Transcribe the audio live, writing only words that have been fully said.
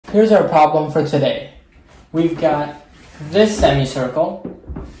here's our problem for today. We've got this semicircle,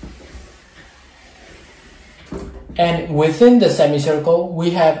 and within the semicircle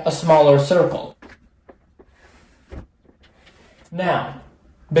we have a smaller circle. Now,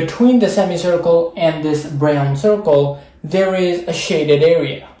 between the semicircle and this brown circle, there is a shaded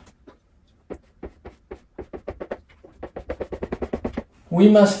area. We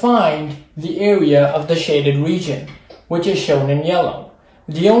must find the area of the shaded region, which is shown in yellow.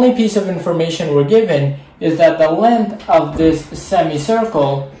 The only piece of information we're given is that the length of this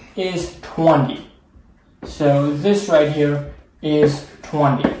semicircle is 20. So this right here is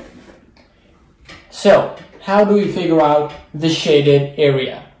 20. So, how do we figure out the shaded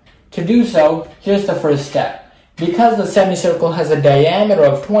area? To do so, here's the first step. Because the semicircle has a diameter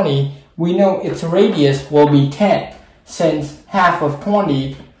of 20, we know its radius will be 10, since half of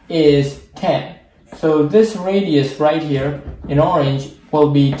 20 is 10. So this radius right here in orange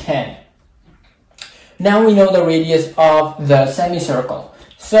will be 10. Now we know the radius of the semicircle.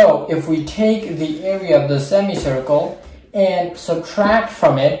 So if we take the area of the semicircle and subtract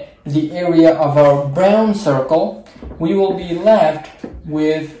from it the area of our brown circle, we will be left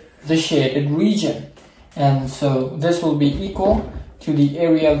with the shaded region. And so this will be equal to the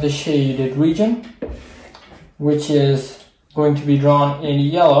area of the shaded region, which is going to be drawn in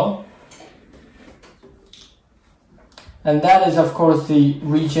yellow. And that is, of course, the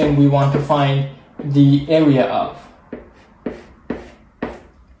region we want to find the area of.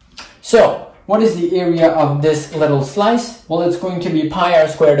 So, what is the area of this little slice? Well, it's going to be pi r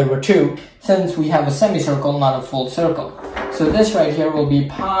squared over 2, since we have a semicircle, not a full circle. So this right here will be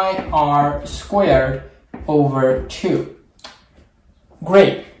pi r squared over 2.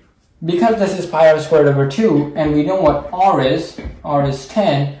 Great. Because this is pi r squared over 2, and we know what r is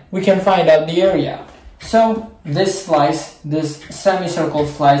 10, we can find out the area. So this slice, this semicircle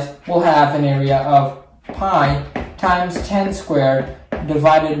slice, will have an area of pi times 10 squared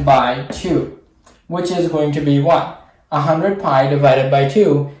divided by 2, which is going to be what? 100 pi divided by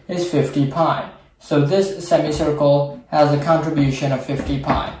 2 is 50 pi. So this semicircle has a contribution of 50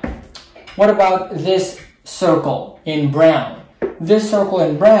 pi. What about this circle in brown? This circle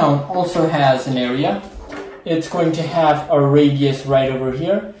in brown also has an area. It's going to have a radius right over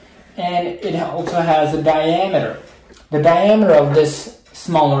here, and it also has a diameter. The diameter of this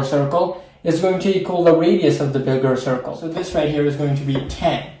smaller circle is going to equal the radius of the bigger circle. So this right here is going to be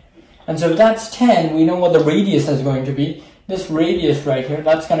 10. And so if that's 10, we know what the radius is going to be. This radius right here,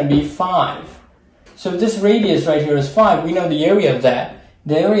 that's going to be 5. So if this radius right here is 5, we know the area of that.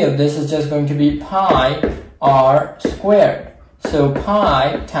 The area of this is just going to be pi r squared. So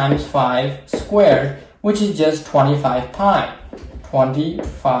pi times 5 squared, which is just 25 pi.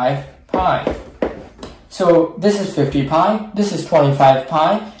 25 pi. So this is 50 pi, this is 25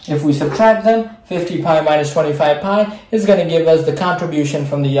 pi. If we subtract them, 50 pi minus 25 pi is going to give us the contribution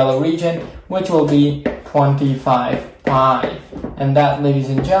from the yellow region, which will be 25 pi. And that, ladies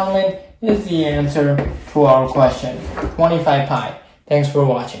and gentlemen, is the answer to our question. 25 pi. Thanks for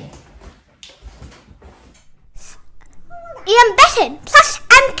watching. Embedded plus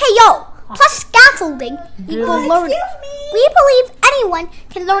MKO plus scaffolding equal learning. We believe anyone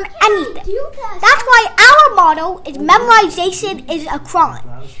can learn anything. That's why our motto is memorization is a crime.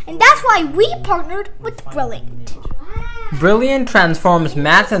 And that's why we partnered with Brilliant. Brilliant transforms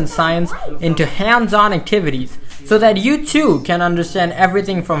math and science into hands-on activities so that you too can understand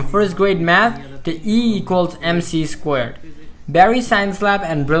everything from first grade math to E equals MC squared. Barry Science Lab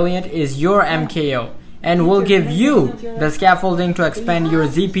and Brilliant is your MKO, and will give you the scaffolding to expand your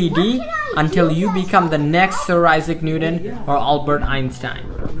ZPD until you become the next Sir Isaac Newton or Albert Einstein.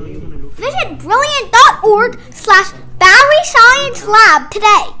 Visit brilliant.org/Barry Science Lab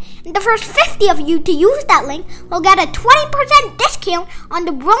today. And the first 50 of you to use that link will get a 20% discount on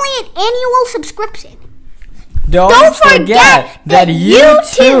the Brilliant annual subscription. Don't forget that you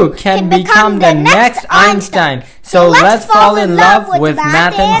too can become the next Einstein. So let's fall in love with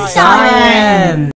math and science.